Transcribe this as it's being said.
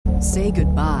Say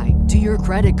goodbye to your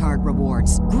credit card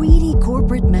rewards. Greedy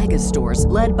corporate mega stores,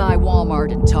 led by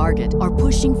Walmart and Target, are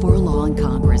pushing for a law in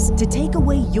Congress to take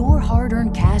away your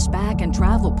hard-earned cash back and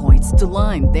travel points to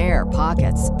line their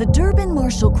pockets. The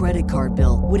Durbin-Marshall credit card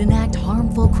bill would enact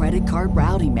harmful credit card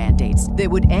routing mandates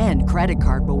that would end credit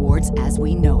card rewards as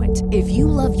we know it. If you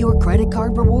love your credit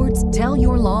card rewards, tell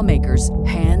your lawmakers,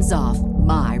 hands off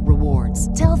my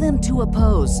rewards. Tell them to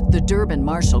oppose the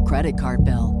Durbin-Marshall credit card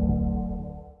bill.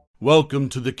 Welcome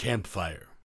to the campfire,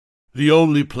 the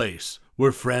only place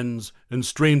where friends and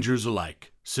strangers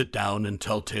alike sit down and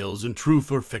tell tales in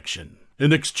truth or fiction,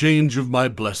 in exchange of my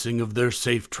blessing of their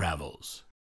safe travels.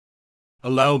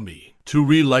 Allow me to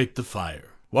relight the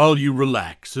fire while you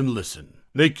relax and listen.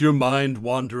 Make your mind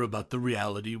wander about the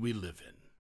reality we live in.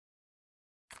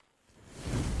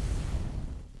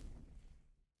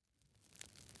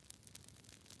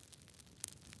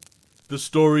 The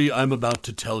story I'm about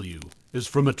to tell you is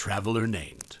from a traveler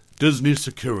named Disney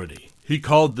Security. He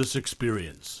called this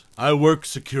experience, "I work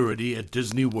security at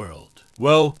Disney World."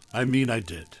 Well, I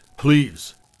did.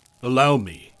 Please, allow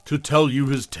me to tell you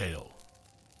his tale.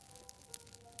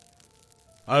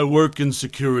 I work in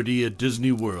security at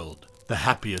Disney World, the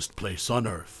happiest place on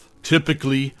Earth.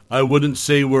 Typically, I wouldn't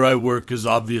say where I work as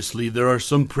obviously there are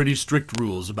some pretty strict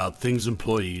rules about things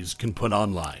employees can put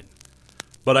online.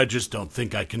 But I just don't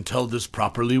think I can tell this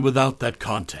properly without that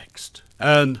context.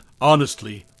 And,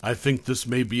 honestly, I think this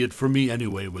may be it for me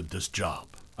anyway with this job.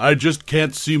 I just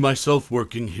can't see myself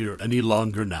working here any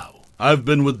longer now. I've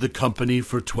been with the company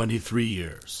for 23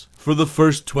 years. For the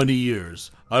first 20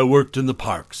 years, I worked in the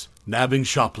parks, nabbing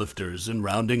shoplifters and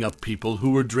rounding up people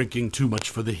who were drinking too much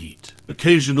for the heat.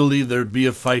 Occasionally there'd be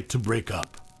a fight to break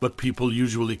up, but people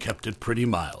usually kept it pretty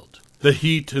mild. The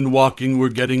heat and walking were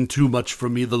getting too much for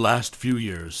me the last few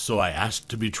years, so I asked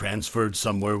to be transferred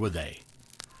somewhere where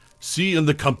and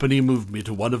the company moved me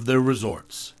to one of their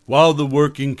resorts. While the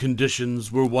working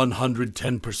conditions were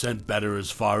 110% better as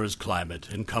far as climate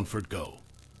and comfort go,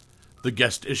 the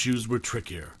guest issues were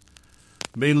trickier.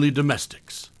 Mainly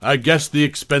domestics. I guess the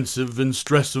expensive and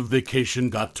stress of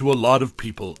vacation got to a lot of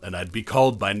people, and I'd be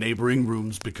called by neighboring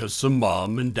rooms because some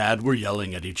mom and dad were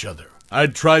yelling at each other.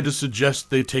 I'd try to suggest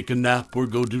they take a nap or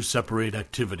go do separate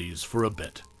activities for a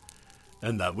bit,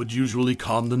 and that would usually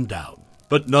calm them down.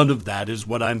 But none of that is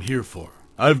what I'm here for.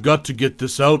 I've got to get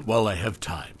this out while I have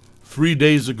time. 3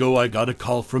 days ago, I got a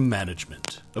call from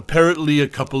management. Apparently, a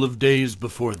couple of days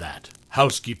before that,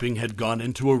 housekeeping had gone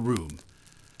into a room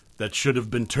that should have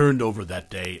been turned over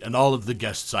that day, and all of the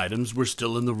guests' items were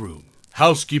still in the room.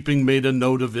 Housekeeping made a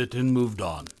note of it and moved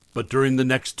on, but during the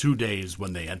next 2 days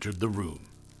when they entered the room,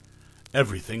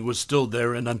 everything was still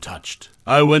there and untouched.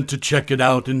 I went to check it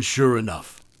out, and sure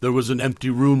enough, there was an empty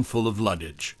room full of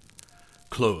luggage.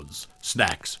 Clothes,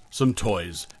 snacks, some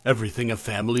toys, everything a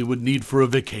family would need for a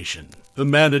vacation. The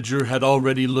manager had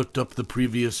already looked up the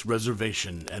previous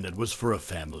reservation, and it was for a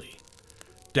family.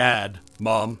 Dad,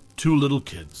 Mom, 2 little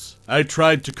kids. I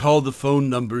tried to call the phone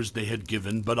numbers they had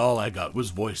given, but all I got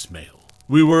was voicemail.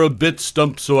 We were a bit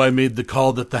stumped, so I made the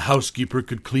call that the housekeeper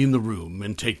could clean the room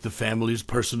and take the family's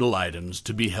personal items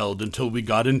to be held until we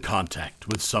got in contact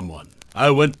with someone. I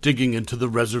went digging into the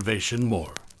reservation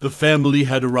more. The family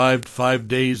had arrived 5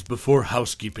 days before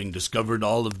housekeeping discovered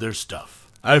all of their stuff.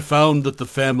 I found that the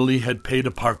family had paid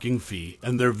a parking fee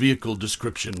and their vehicle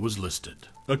description was listed.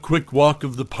 A quick walk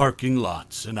of the parking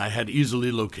lots and I had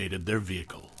easily located their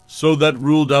vehicle. So that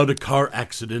ruled out a car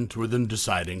accident or them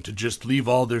deciding to just leave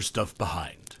all their stuff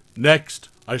behind. Next,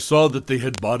 I saw that they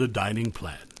had bought a dining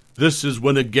plan. This is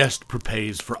when a guest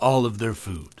prepays for all of their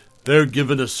food. They're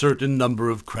given a certain number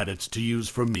of credits to use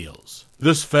for meals.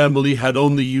 This family had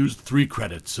only used 3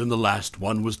 credits, and the last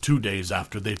one was 2 days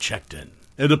after they checked in.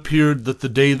 It appeared that the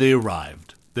day they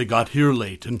arrived, they got here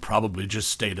late and probably just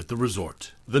stayed at the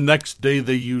resort. The next day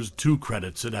they used 2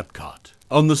 credits at Epcot.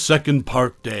 On the second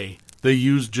park day, they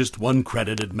used just 1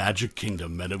 credit at Magic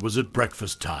Kingdom, and it was at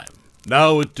breakfast time.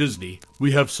 Now at Disney,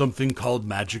 we have something called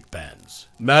Magic Bands.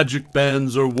 Magic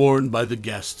Bands are worn by the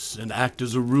guests and act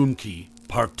as a room key,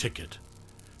 park ticket,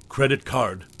 credit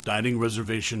card, dining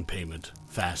reservation payment,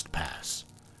 fast pass,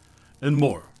 and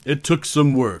more. It took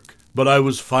some work, but I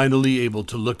was finally able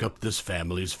to look up this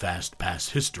family's fast pass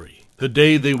history. The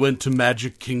day they went to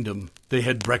Magic Kingdom, they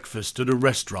had breakfast at a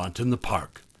restaurant in the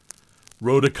park,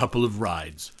 rode a couple of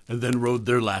rides, and then rode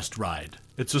their last ride.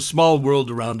 It's a small world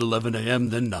around 11 a.m.,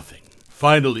 then nothing.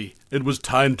 Finally, it was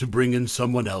time to bring in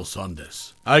someone else on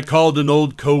this. I called an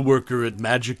old co-worker at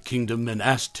Magic Kingdom and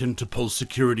asked him to pull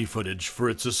security footage for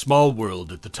It's a Small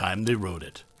World at the time they wrote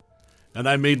it. And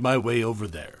I made my way over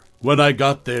there. When I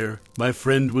got there, my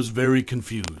friend was very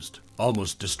confused.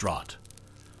 almost distraught.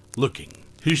 Looking,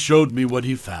 he showed me what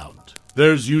he found.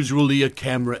 There's usually a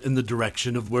camera in the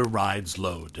direction of where rides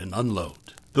load and unload.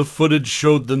 The footage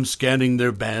showed them scanning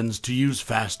their bands to use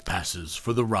fast passes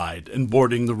for the ride and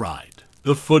boarding the ride.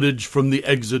 The footage from the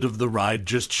exit of the ride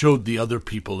just showed the other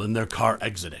people in their car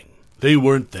exiting. They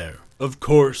weren't there. Of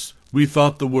course, we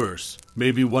thought the worst.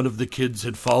 Maybe one of the kids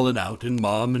had fallen out and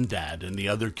Mom and Dad and the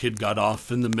other kid got off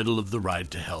in the middle of the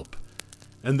ride to help.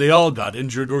 And they all got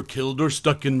injured or killed or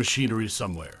stuck in machinery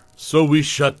somewhere. So we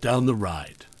shut down the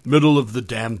ride. Middle of the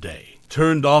damn day.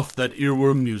 Turned off that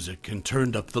earworm music and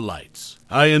turned up the lights.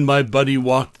 I and my buddy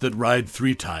walked that ride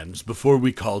 3 times before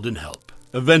we called in help.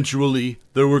 Eventually,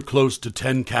 there were close to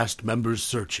 10 cast members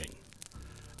searching.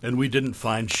 And we didn't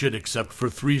find shit except for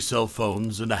 3 cell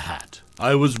phones and a hat.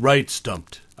 I was right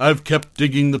stumped. I've kept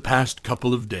digging the past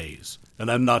couple of days,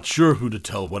 and I'm not sure who to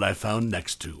tell what I found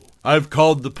next to. I've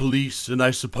called the police, and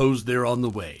I suppose they're on the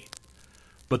way.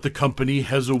 But the company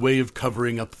has a way of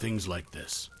covering up things like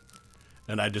this.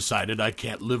 And I decided I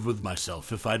can't live with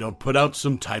myself if I don't put out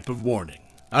some type of warning.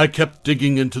 I kept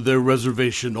digging into their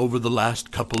reservation over the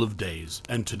last couple of days,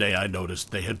 and today I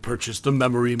noticed they had purchased a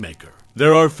memory maker.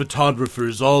 There are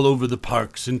photographers all over the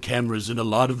parks and cameras in a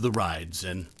lot of the rides,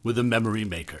 and with a memory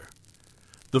maker.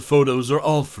 The photos are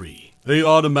all free. They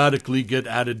automatically get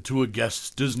added to a guest's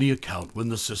Disney account when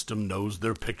the system knows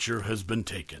their picture has been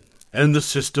taken. And the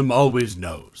system always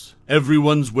knows.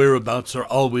 Everyone's whereabouts are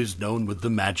always known with the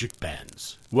magic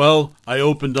bands. Well, I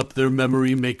opened up their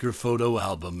memory maker photo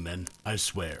album, and I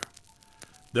swear,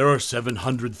 there are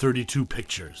 732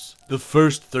 pictures. The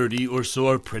first 30 or so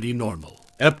are pretty normal.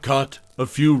 Epcot, a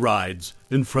few rides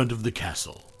in front of the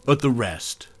castle. But the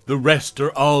rest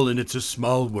are all in It's a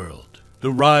Small World.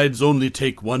 The rides only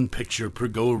take 1 picture per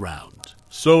go-around.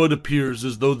 So it appears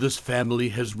as though this family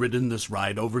has ridden this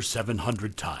ride over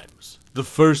 700 times. The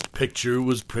first picture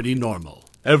was pretty normal.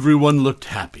 Everyone looked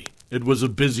happy. It was a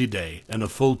busy day and a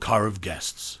full car of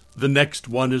guests. The next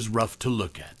one is rough to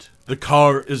look at. The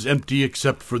car is empty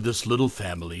except for this little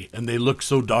family, and they look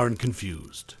so darn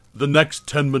confused. The next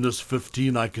 10 minutes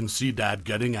 15 I can see Dad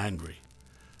getting angry,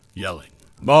 yelling.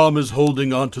 Mom is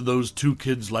holding on to those 2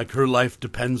 kids like her life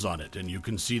depends on it, and you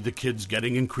can see the kids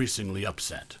getting increasingly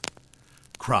upset.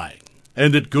 Crying.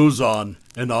 And it goes on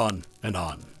and on and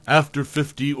on. After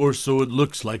 50 or so it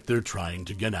looks like they're trying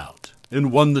to get out. In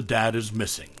one the dad is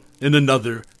missing. In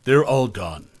another, they're all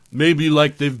gone. Maybe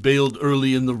like they've bailed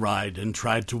early in the ride and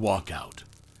tried to walk out.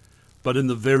 But in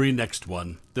the very next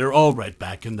one, they're all right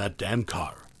back in that damn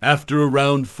car. After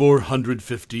around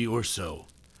 450 or so,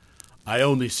 I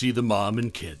only see the mom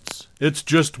and kids. It's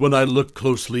just when I look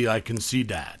closely I can see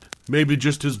Dad. Maybe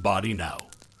just his body now.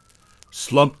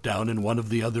 Slumped down in one of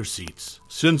the other seats.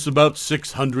 Since about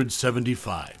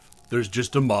 675, there's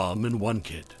just a mom and 1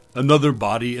 kid. Another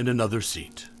body in another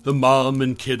seat. The mom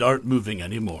and kid aren't moving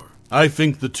anymore. I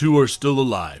think the 2 are still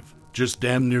alive, just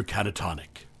damn near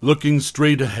catatonic. Looking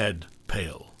straight ahead,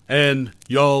 pale. And,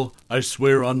 y'all, I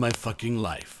swear on my fucking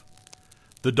life,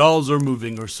 the dolls are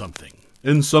moving or something.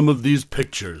 In some of these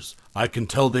pictures, I can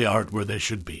tell they aren't where they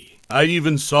should be. I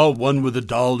even saw one with a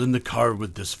doll in the car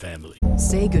with this family.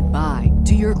 Say goodbye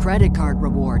to your credit card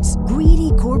rewards.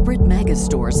 Greedy corporate mega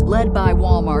stores, led by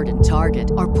Walmart and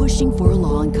Target, are pushing for a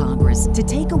law in Congress to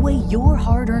take away your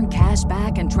hard-earned cash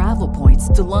back and travel points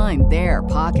to line their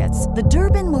pockets. The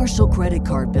Durbin-Marshall credit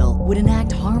card bill would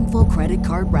enact harmful credit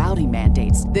card routing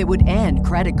mandates that would end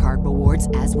credit card rewards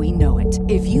as we know it.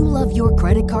 If you love your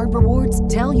credit card rewards,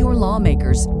 tell your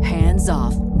lawmakers, hands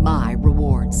off my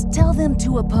rewards. Tell them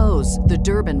to oppose the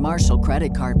Durbin-Marshall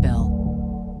credit card bill.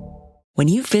 When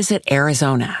you visit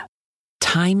Arizona,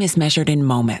 time is measured in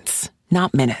moments,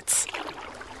 not minutes.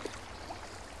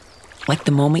 Like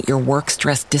the moment your work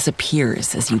stress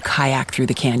disappears as you kayak through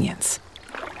the canyons.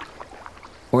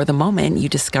 Or the moment you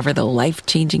discover the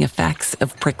life-changing effects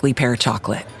of prickly pear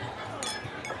chocolate.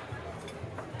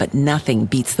 But nothing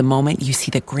beats the moment you see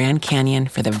the Grand Canyon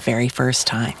for the very first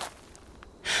time.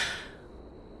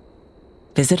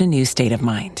 Visit a new state of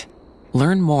mind.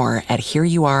 Learn more at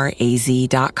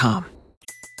hereyouareaz.com.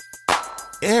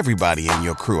 Everybody in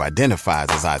your crew identifies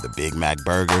as either Big Mac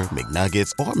Burger,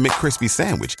 McNuggets, or McCrispy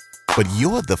Sandwich. But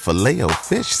you're the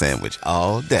Filet-O-Fish Sandwich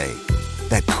all day.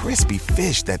 That crispy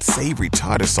fish, that savory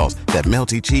tartar sauce, that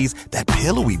melty cheese, that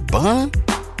pillowy bun.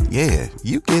 Yeah,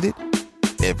 you get it.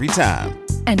 Every time.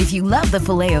 And if you love the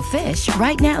Filet-O-Fish,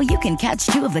 right now you can catch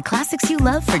 2 of the classics you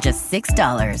love for just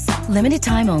 $6. Limited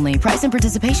time only. Price and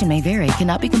participation may vary.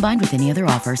 Cannot be combined with any other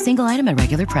offer. Single item at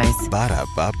regular price.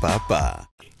 Ba-da-ba-ba-ba.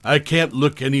 I can't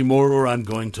look anymore or I'm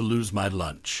going to lose my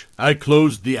lunch. I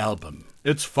closed the album.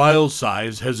 Its file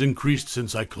size has increased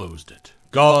since I closed it.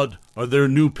 God, are there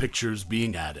new pictures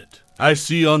being added? I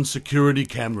see on security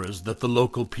cameras that the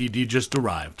local PD just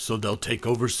arrived, so they'll take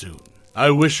over soon.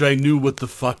 I wish I knew what the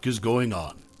fuck is going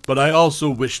on, but I also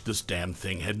wish this damn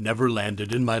thing had never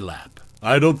landed in my lap.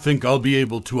 I don't think I'll be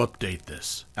able to update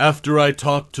this. After I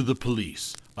talk to the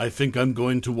police, I think I'm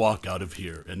going to walk out of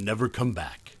here and never come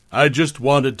back. I just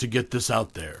wanted to get this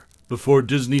out there before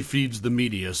Disney feeds the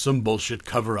media some bullshit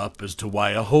cover-up as to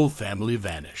why a whole family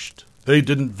vanished. They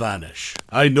didn't vanish.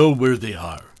 I know where they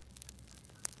are.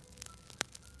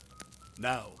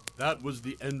 Now, that was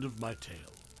the end of my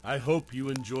tale. I hope you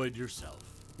enjoyed yourself,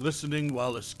 listening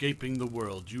while escaping the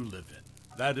world you live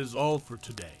in. That is all for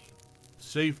today.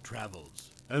 Safe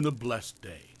travels, and a blessed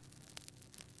day.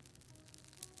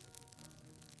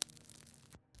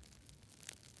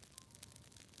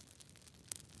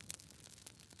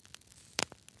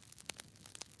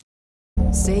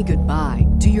 Say goodbye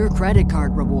to your credit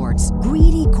card rewards.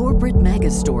 Greedy corporate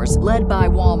mega stores, led by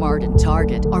Walmart and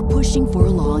Target, are pushing for a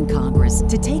law in Congress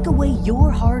to take away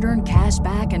your hard-earned cash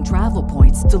back and travel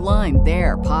points to line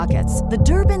their pockets. The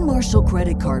Durbin-Marshall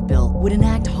credit card bill would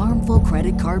enact harmful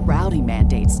credit card routing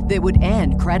mandates that would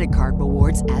end credit card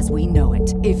rewards as we know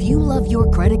it. If you love your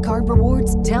credit card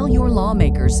rewards, tell your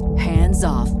lawmakers, hands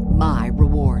off my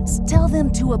rewards. Tell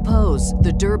them to oppose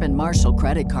the Durbin-Marshall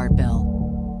credit card bill.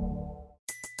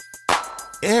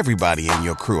 Everybody in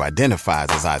your crew identifies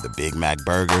as either Big Mac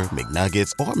Burger,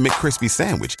 McNuggets, or McCrispy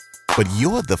Sandwich. But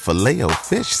you're the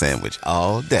Filet-O-Fish Sandwich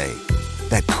all day.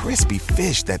 That crispy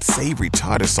fish, that savory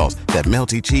tartar sauce, that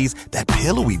melty cheese, that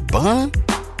pillowy bun.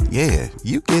 Yeah,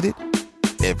 you get it.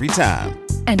 Every time.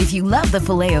 And if you love the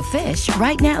Filet-O-Fish,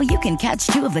 right now you can catch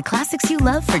two of the classics you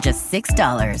love for just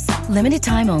 $6. Limited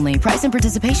time only. Price and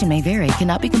participation may vary.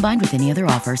 Cannot be combined with any other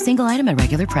offer. Single item at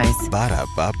regular price.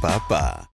 Ba-da-ba-ba-ba.